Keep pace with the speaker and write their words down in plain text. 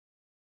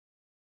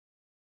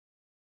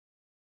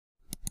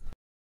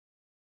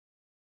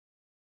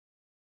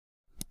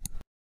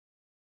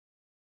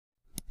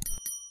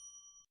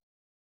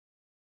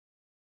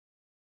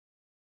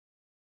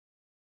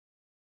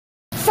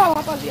Salve,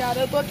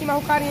 rapaziada. Eu tô aqui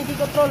mais um carinha aqui que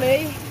eu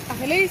trolei. Tá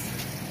feliz?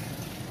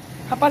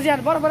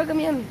 Rapaziada, bora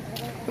caminhando.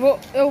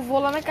 Eu vou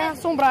lá na casa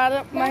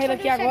assombrada, mas ele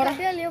aqui agora.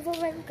 Ali, eu vou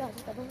ver em casa,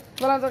 tá bom?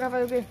 Vou lá no teu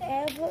café o quê?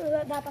 Eu vou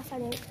dar a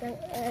passadinha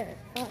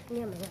com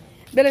minha mãe.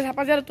 Beleza,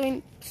 rapaziada, eu tô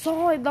indo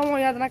só dar uma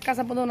olhada na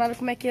casa abandonada,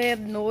 como é que é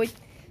de noite.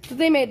 Tu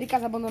tem medo de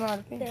casa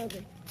abandonada? Tem? Tenho.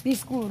 De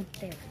escuro?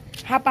 Tenho.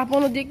 Rapaz, pô,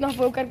 no dia que nós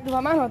for, eu quero que tu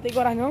vá mais não. Tem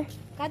coragem não?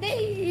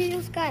 Cadê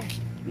os caras?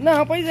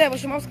 Não, pois é, vou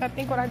chamar os caras.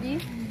 Tem coragem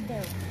de ir?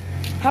 Tenho.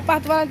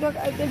 Rapaz, tu vai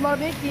lá, eles moram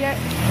bem aqui, é?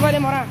 Tu vai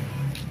demorar?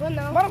 Vou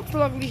não. Bora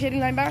logo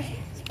ligeirinho lá embaixo?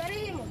 Espera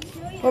aí, mano.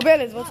 Ô,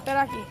 beleza, vou te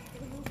esperar aqui.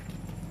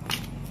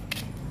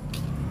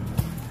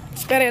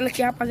 Espera ele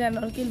aqui, rapaziada.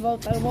 Na hora que ele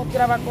voltar, eu volto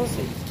gravar com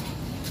vocês.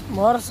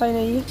 Bora saindo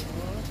aí.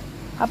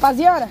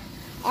 Rapaziada,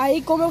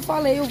 aí como eu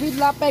falei, o vídeo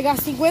lá pegar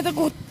 50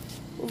 curtidas.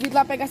 O vídeo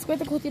lá pegar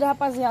 50 curtidas,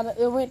 rapaziada.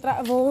 Eu vou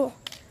entrar, vou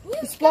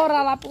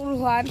explorar lá por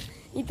lados.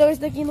 Então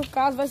esse daqui, no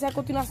caso, vai ser a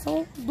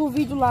continuação do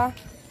vídeo lá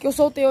que eu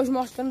soltei hoje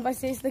mostrando. Vai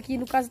ser esse daqui,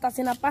 no caso, tá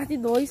sendo a parte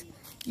 2.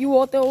 E o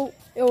outro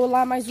eu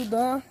lá mais o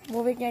Dan.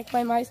 Vou ver quem é que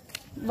vai mais.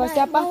 Vai ser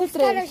a parte 3.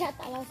 Os caras já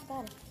tá lá, os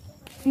caras.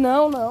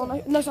 Não,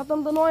 nós só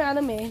estamos dando uma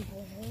olhada mesmo.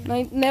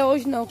 Não é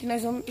hoje não, que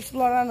nós vamos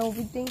explorar não. O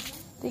vídeo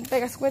tem que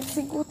pegar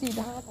 55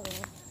 curtidas. Tá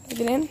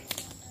entendendo?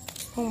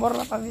 Vamos embora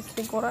lá pra ver se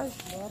tem coragem.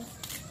 Bora.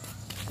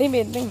 Tem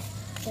medo, tem?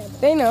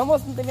 Tem não,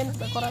 você não tem medo,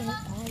 tem coragem.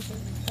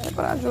 É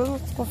corajoso,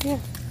 você confia?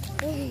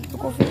 Eu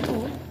confio em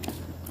tu.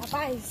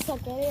 Rapaz, só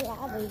quero ir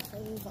lá, velho.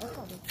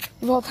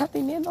 Voltar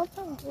tem medo?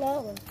 Voltar não.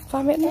 Não, mano.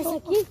 Faz medo não. Essa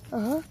aqui?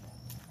 Aham.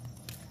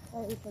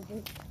 Aí, tá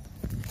vendo?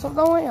 Só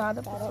dá uma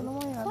olhada, só dá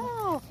uma olhada.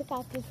 Ah, ficar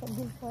aqui de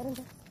fora, né?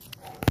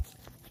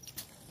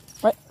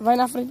 Vai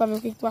na frente pra ver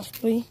o que tu acha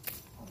por aí.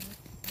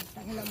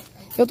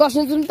 Eu tô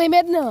achando que tu não tem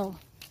medo não.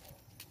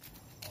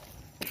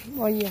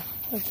 Olha,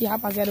 aqui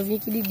rapaziada, eu vim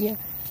aqui de dia.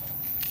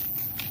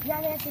 Já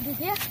veio aqui de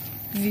dia?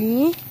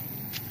 Vim.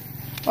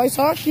 Olha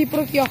só aqui, por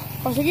aqui, ó.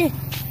 Passa aqui.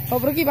 Só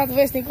por aqui pra tu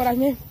ver se tem coragem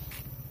mesmo.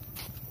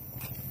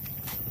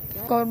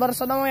 Bora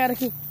só dar uma olhada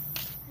aqui.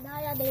 Dá uma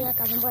olhada aí na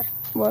casa, bora.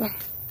 Bora.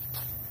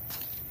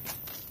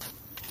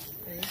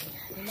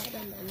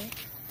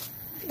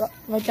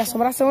 Vai ter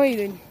assombração aí,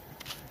 Dani.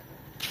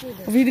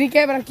 O vidrinho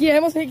quebra aqui,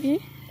 é você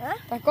aqui. Hã?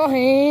 Tá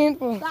correndo,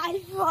 pô. Vai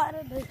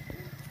fora, doido.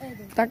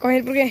 Tá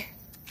correndo por quê?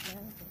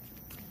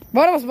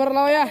 Bora, moço, bora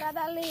lá olhar.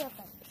 Entrada ali,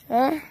 rapaz.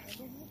 Hã?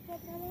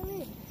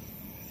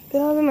 Tem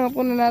nada não,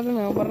 pô, não é nada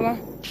não. Bora lá.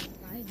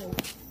 Vai, doido.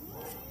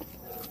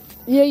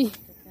 E aí?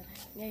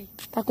 E aí?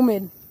 Tá com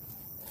medo?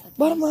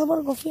 Bora,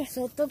 confia.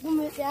 Só tô com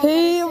medo de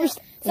Ei,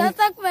 aparecer. Só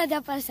tô com medo de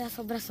aparecer a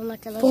assombração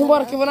naquela. Pô,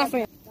 bora que eu vou na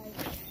frente.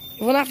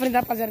 Eu vou na frente,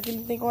 rapaziada, que ele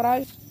não tem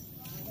coragem.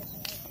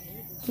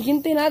 Aqui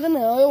não tem nada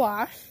não, eu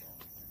acho.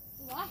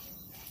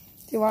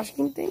 Eu acho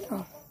que não tem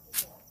não.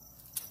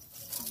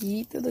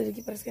 Eita, doido,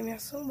 aqui parece que é meio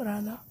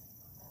assombrado, ó.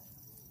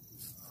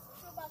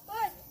 Achou alguma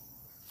coisa?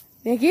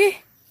 Vem aqui?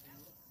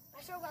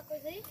 Achou alguma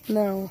coisa aí?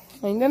 Não,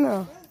 ainda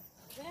não.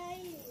 Vem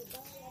aí, dá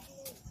uma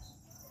olhadinha.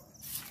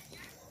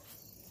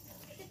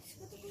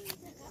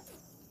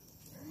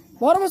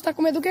 Bora, moço, tá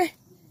com medo do quê?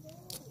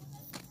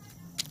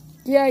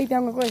 E aí, tem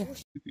alguma coisa?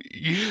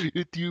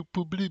 Eu tenho um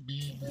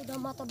probleminha. Da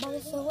mata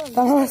balançou, mano.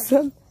 Tá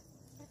balançando?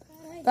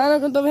 Tá não,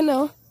 que eu não tô vendo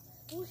não.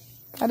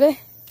 Cadê?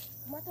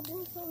 A mata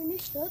balançou o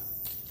início todo.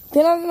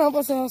 Tem nada não,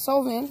 pô, só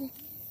o vento.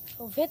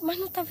 O vento, mas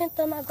não tá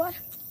ventando agora.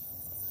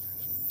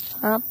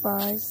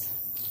 Rapaz,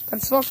 tá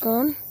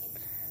desfocando.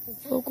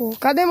 Socorro.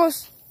 Cadê,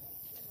 moço?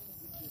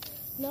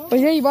 Não.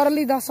 Pois aí, bora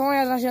ali dar só uma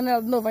olhada na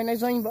janela de novo, aí nós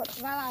vamos embora.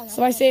 Vai lá,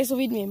 Só vai ser esse o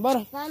vídeo mesmo,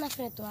 bora. vai na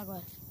frente tu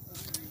agora.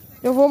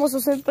 Eu vou, moço,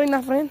 eu sempre tô indo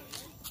na frente.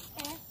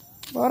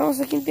 Bora,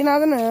 moço, aqui não tem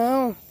nada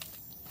não.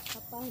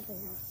 Rapaz,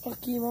 velho.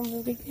 Aqui, vamos ver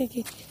o que tem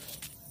aqui.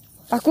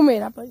 Tá com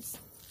medo, rapaz.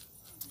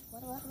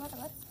 Bora.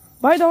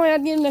 Vai dar uma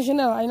olhadinha ali na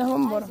janela, aí nós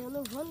vamos embora. Mas eu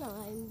não vou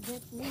não, aí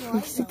dentro não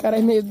vai. Esse cara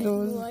é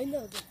medroso. Não vai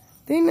não.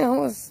 Tem não,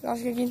 moço.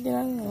 Acho que aqui não tem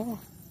nada não.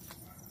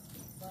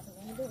 Tá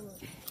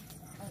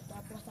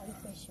a porta ali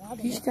fechada.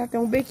 Vixe, tem até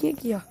um bequinho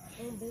aqui, ó.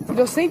 Te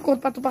deu 100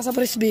 conto pra tu passar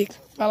por esse beco.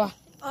 Vai lá.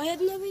 Olha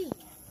de novo aí.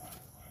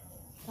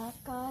 Tá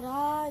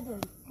caralho.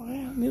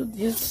 Olha, meu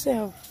Deus do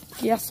céu.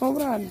 Que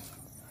assombrado.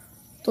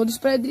 Todo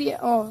espedrinha,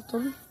 ó.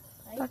 Todo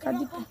tacado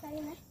de pé.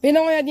 Aí, né? Vem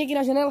dar uma olhadinha aqui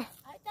na janela.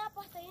 Aí tem a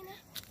porta aí, né?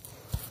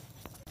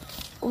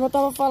 Como eu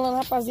tava falando,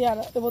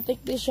 rapaziada, eu vou ter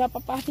que deixar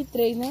pra parte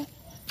 3, né?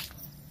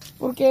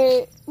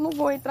 Porque não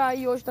vou entrar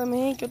aí hoje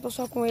também, que eu tô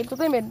só com ele. Tu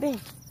tem medo, tem?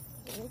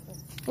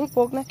 Um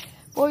pouco, né?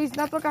 Pois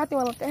na tua casa tem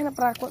uma lanterna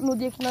pra no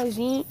dia que nós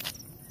vim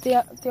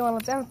ter uma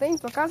lanterna, tem na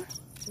tua casa?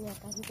 Minha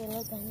casa não tem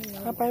lanterna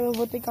não. Rapaz, eu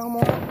vou ter que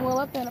arrumar uma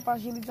lanterna pra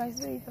agilizar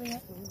isso aí, tá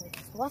ligado?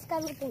 Nossa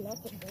casa não tem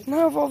lanterna. Não,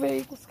 eu vou ver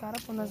aí com os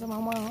caras, pô, nós vamos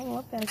arrumar uma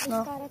lanterna, Os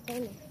senão caras tem,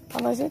 né?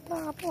 pra nós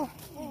entrar, pô.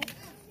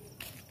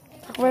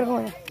 Tá com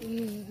vergonha?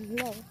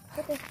 Não.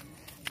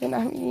 Tem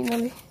nas meninas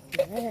ali.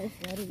 Sério.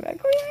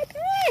 Vergonha,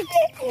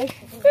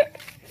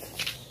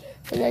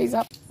 olha aí,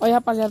 olha,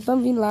 rapaziada,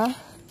 estamos vindo lá.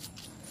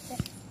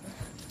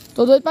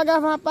 Tô doido pra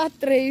gravar a parte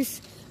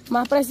 3,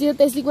 mas precisa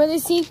ter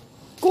 55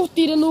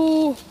 curtidas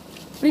no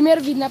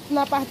primeiro vídeo,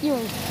 na parte 1.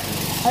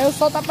 Aí eu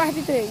solto a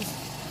parte 3.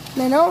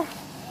 Não é não?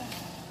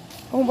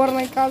 Vamos embora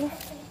lá em casa.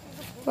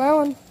 Vai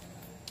onde?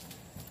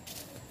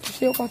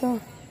 Fechei o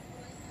portão.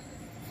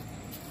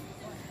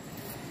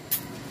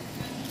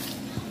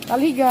 Tá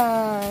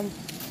ligado.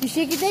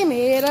 Bichinho aqui tem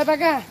medo, vai pra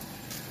cá.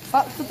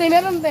 Tu tem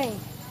medo ou não tem?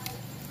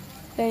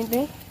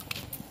 Tem?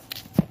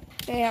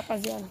 Tem,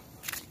 rapaziada.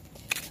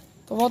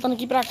 Tô voltando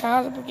aqui pra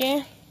casa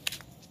porque...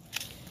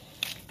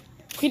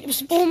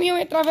 Se por mim eu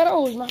entrava era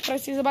hoje, mas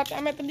precisa bater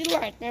a meta de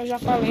like, né? Eu já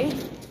falei.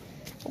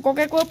 Ou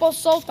qualquer coisa eu posso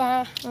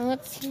soltar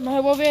antes, mas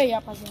eu vou ver aí,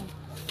 rapaziada.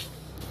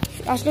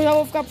 Acho que eu já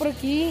vou ficar por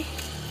aqui.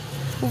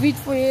 O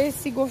vídeo foi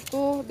esse. Se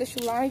gostou, deixa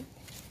o like.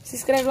 Se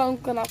inscreve lá no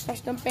canal, que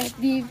estamos perto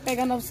de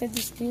pegar 900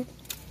 inscritos.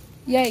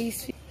 E é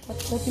isso, filho.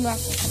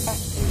 Continuação.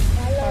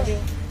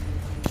 Valeu.